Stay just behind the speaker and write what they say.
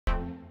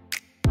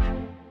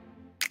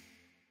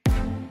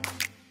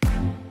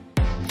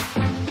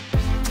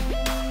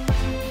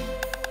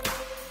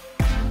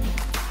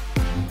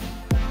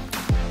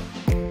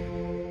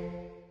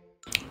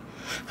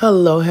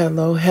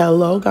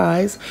Hello,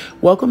 guys.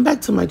 Welcome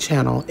back to my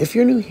channel. If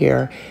you're new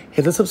here,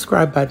 hit the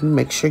subscribe button.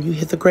 Make sure you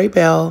hit the gray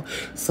bell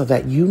so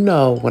that you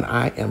know when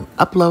I am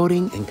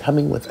uploading and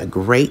coming with a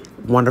great,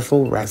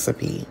 wonderful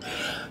recipe.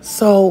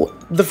 So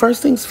the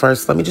first things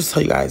first, let me just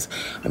tell you guys,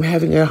 I'm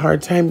having a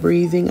hard time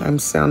breathing. I'm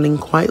sounding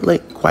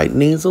quite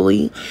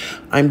nasally.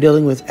 I'm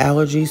dealing with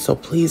allergies, so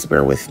please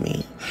bear with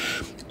me.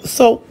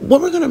 So what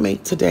we're going to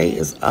make today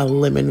is a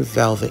lemon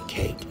velvet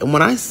cake. And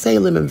when I say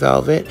lemon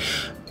velvet,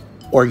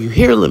 or you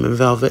hear lemon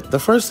velvet, the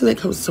first thing that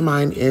comes to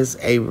mind is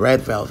a red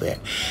velvet.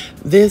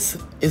 This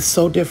is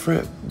so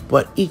different,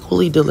 but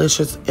equally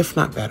delicious, if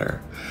not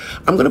better.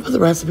 I'm gonna put the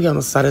recipe on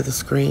the side of the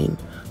screen,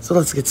 so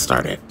let's get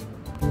started.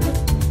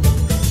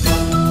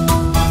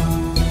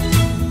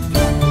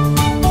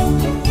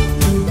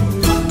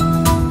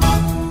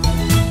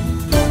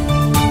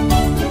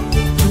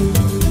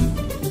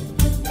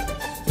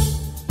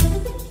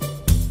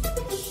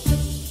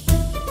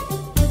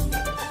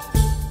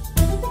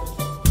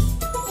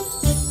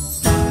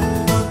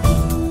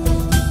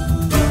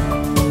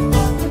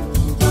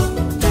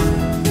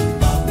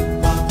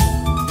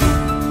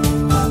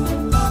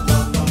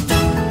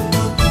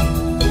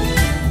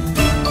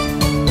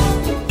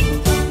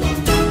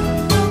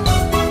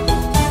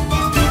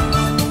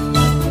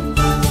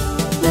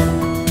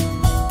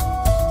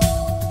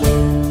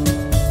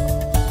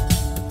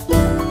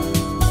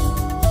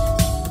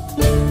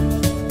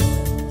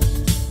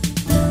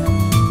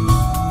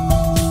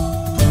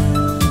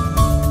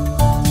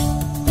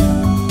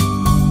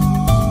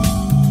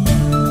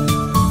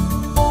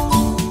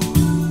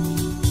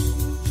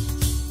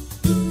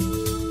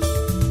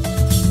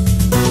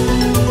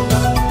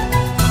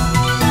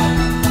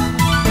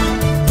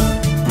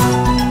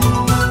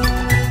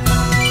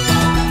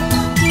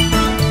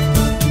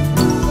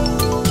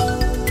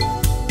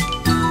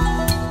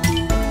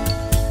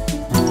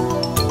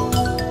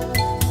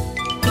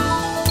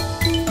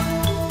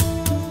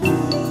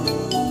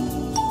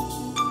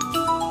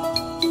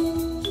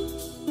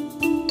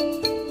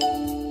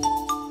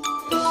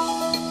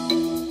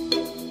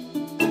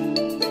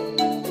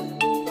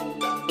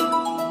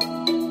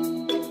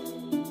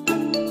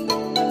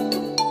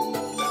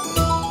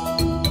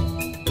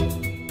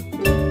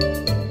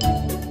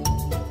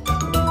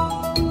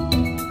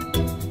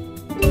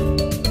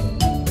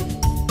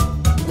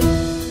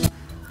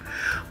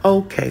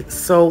 Okay,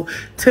 so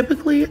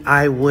typically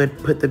I would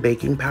put the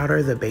baking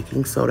powder, the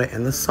baking soda,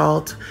 and the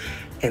salt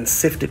and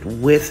sift it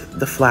with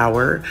the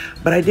flour,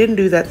 but I didn't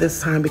do that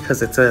this time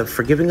because it's a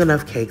forgiving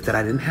enough cake that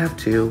I didn't have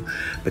to,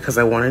 because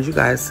I wanted you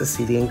guys to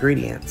see the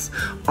ingredients.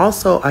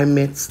 Also, I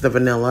mixed the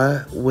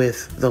vanilla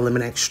with the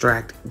lemon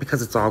extract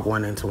because it's all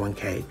going into one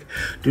cake.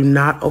 Do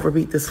not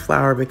overbeat this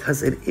flour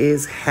because it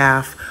is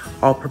half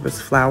all-purpose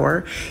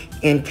flour,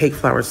 and cake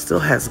flour still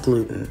has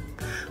gluten.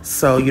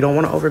 So you don't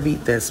want to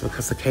overbeat this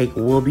because the cake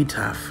will be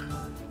tough.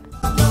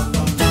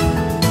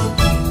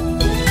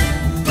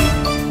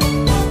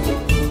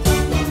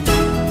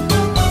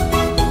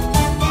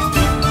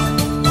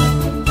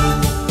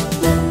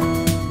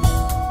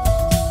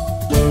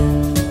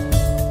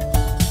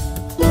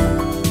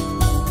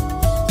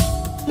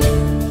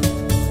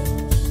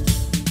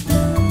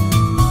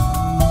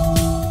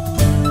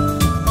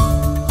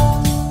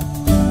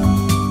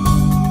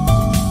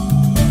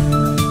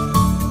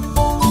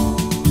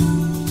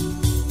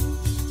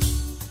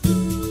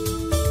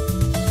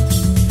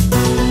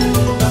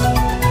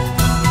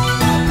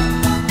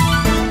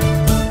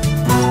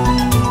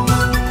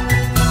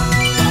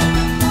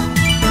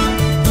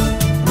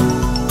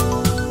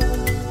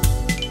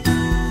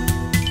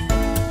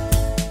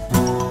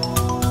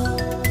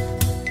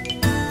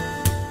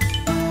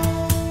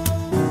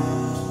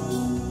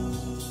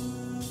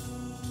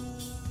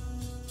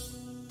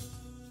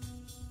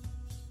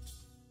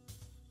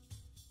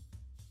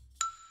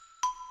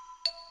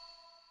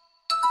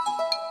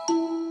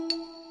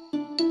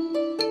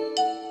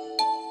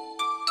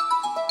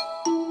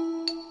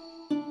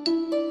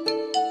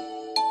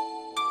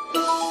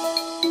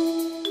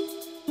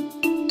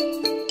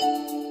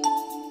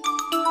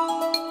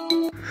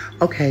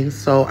 Okay,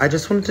 so I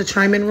just wanted to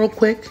chime in real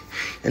quick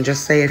and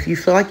just say, if you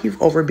feel like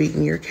you've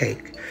overbeaten your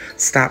cake,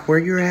 stop where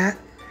you're at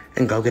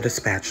and go get a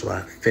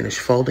spatula. Finish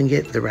folding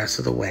it the rest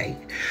of the way.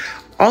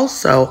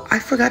 Also, I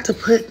forgot to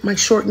put my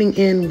shortening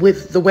in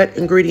with the wet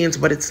ingredients,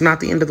 but it's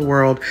not the end of the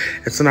world.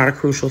 It's not a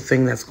crucial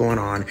thing that's going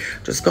on.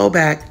 Just go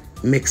back,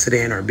 mix it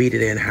in or beat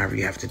it in, however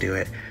you have to do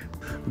it.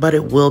 But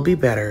it will be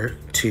better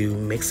to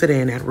mix it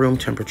in at room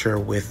temperature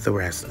with the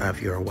rest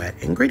of your wet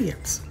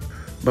ingredients.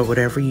 But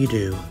whatever you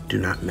do, do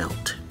not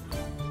melt.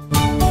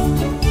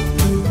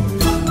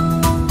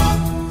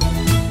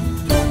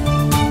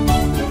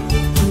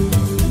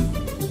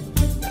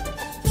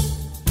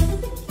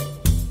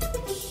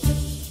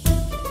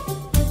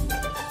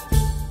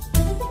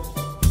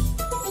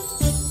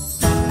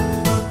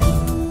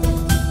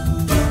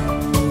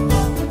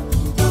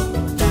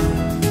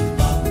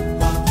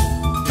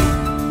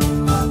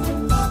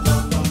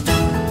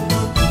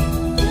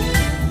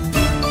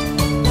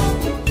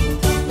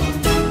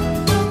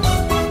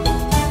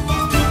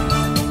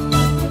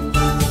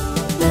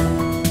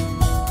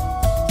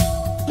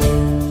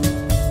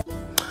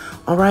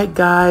 All right,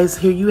 guys,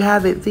 here you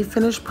have it, the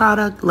finished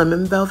product,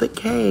 lemon velvet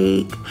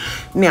cake.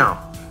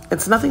 Now,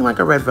 it's nothing like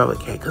a red velvet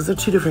cake because they're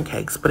two different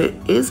cakes, but it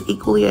is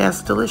equally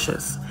as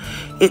delicious.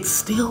 It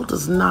still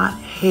does not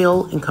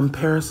hail in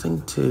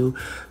comparison to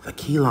the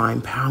key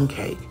lime pound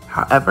cake.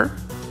 However,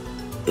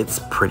 it's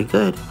pretty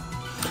good.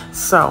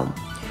 So,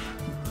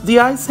 the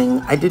icing,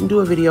 I didn't do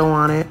a video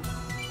on it,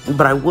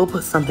 but I will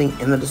put something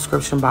in the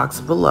description box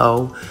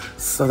below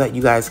so that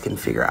you guys can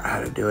figure out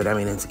how to do it. I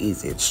mean, it's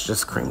easy. It's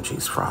just cream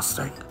cheese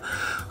frosting.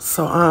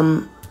 So,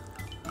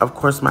 of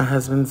course, my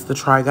husband's the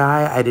try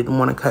guy. I didn't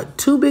want to cut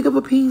too big of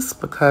a piece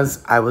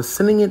because I was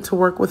sending it to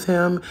work with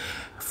him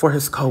for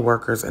his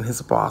coworkers and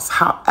his boss.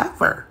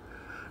 However,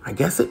 I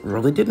guess it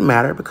really didn't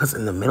matter because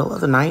in the middle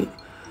of the night,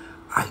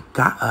 I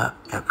got up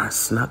and I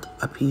snuck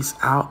a piece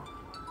out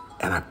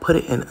and I put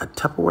it in a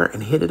Tupperware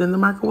and hid it in the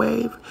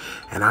microwave.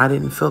 And I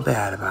didn't feel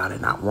bad about it,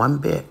 not one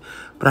bit.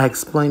 But I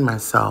explained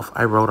myself.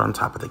 I wrote on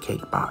top of the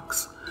cake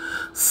box.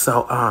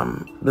 So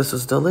this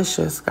was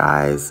delicious,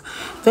 guys.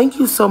 Thank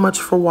you so much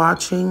for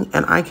watching.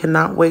 And I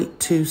cannot wait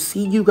to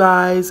see you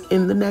guys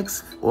in the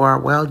next, or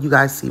well, you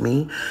guys see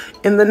me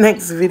in the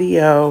next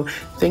video.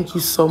 Thank you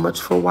so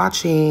much for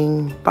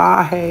watching.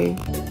 Bye.